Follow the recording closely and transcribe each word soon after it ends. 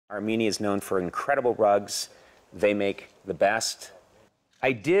Armenia is known for incredible rugs. They make the best.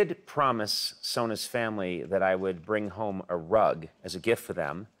 I did promise Sona's family that I would bring home a rug as a gift for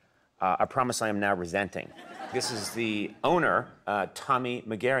them. A promise I am now resenting. This is the owner, Tommy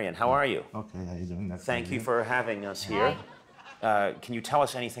Megarian. How are you? Okay, how you doing? Thank you for having us here. Can you tell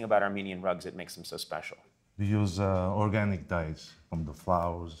us anything about Armenian rugs that makes them so special? We use organic dyes from the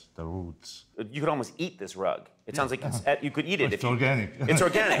flowers, the roots. You could almost eat this rug. It sounds like you could eat it. It's organic. It's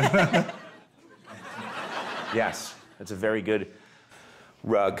organic. Yes, it's a very good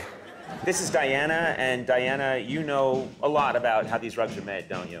rug. This is Diana, and Diana, you know a lot about how these rugs are made,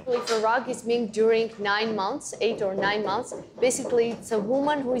 don't you? If a rug is made during 9 months, 8 or 9 months, basically it's a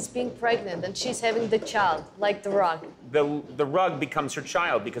woman who is being pregnant and she's having the child, like the rug. The rug becomes her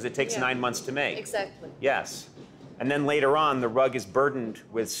child because it takes 9 months to make. Exactly. Yes. And then later on, the rug is burdened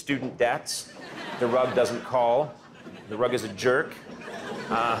with student debts. The rug doesn't call. The rug is a jerk.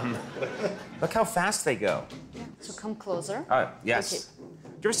 Look how fast they go. So come closer. Yes. Okay.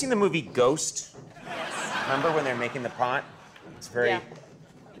 You ever seen the movie Ghost? Yes. Remember when they're making the pot? It's very, it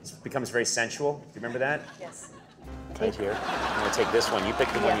becomes very sensual. Do you remember that? Yes. Right here. I'm gonna take this one. You pick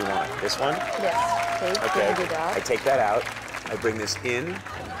the one you want. This one? Yes. Okay. Bring it up. I take that out. I bring this in,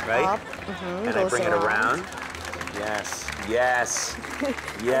 right? Up. And I bring it around. Yes. Yes.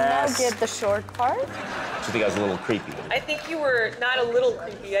 Yes. Now get the short part. So you think I was a little creepy? I think you were not a little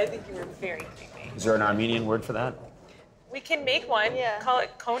creepy. I think you were very creepy. Is there an Armenian word for that? We can make one. Yeah. Call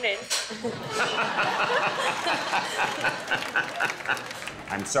it Conan.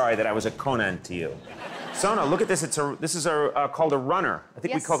 I'm sorry that I was a Conan to you. Sona, look at this. This is called a runner. I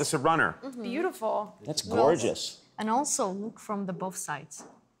think we call this a runner. Mm-hmm. Beautiful. That's gorgeous. And also look from the both sides.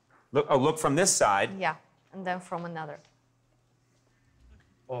 Look from this side. Yeah, and then from another.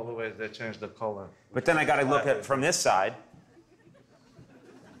 All the way they change the color. But then I got to look at from this side.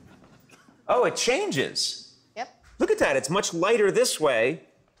 Oh, it changes. Yep. Look at that. It's much lighter this way.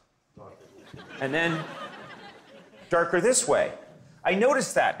 And then darker this way. I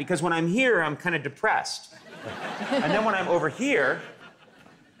noticed that because when I'm here, I'm kind of depressed. And then when I'm over here,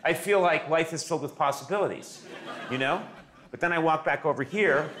 I feel like life is filled with possibilities, you know? But then I walk back over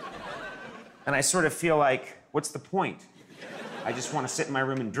here, and I sort of feel like, what's the point? I just want to sit in my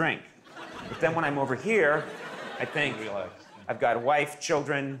room and drink. But then when I'm over here, I think, I've got a wife,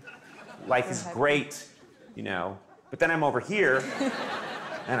 children, life is great, you know? But then I'm over here,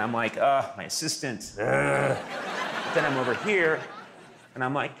 and I'm like, my assistant. But then I'm over here, and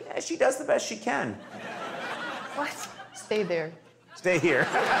I'm like, yeah, she does the best she can. What? Stay there. Stay here.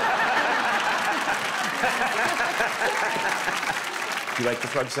 You like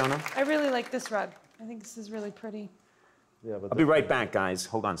this rug, Sona? I really like this rug. I think this is really pretty. Yeah, but I'll be right back, guys.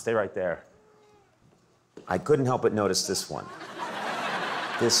 Hold on, stay right there. I couldn't help but notice this one.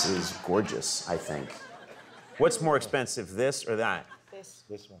 This is gorgeous, I think. What's more expensive, this or that?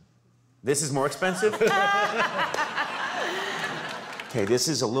 this one. This is more expensive? Okay, this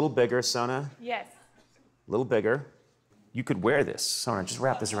is a little bigger, Sona. Yes. A little bigger. You could wear this. Sona, just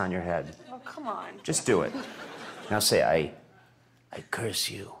wrap this around your head. Oh, come on. Just do it. Now say, I curse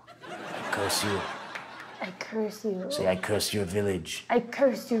you. I curse you. I curse you. Say, I curse your village. I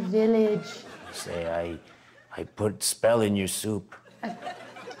curse your village. Say, I put spell in your soup. I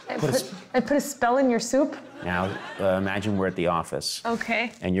put a spell in your soup? Now, imagine we're at the office.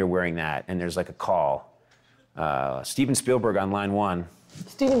 Okay. And you're wearing that, and there's like a call. Steven Spielberg on line 1.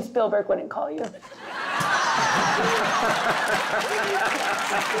 Steven Spielberg wouldn't call you.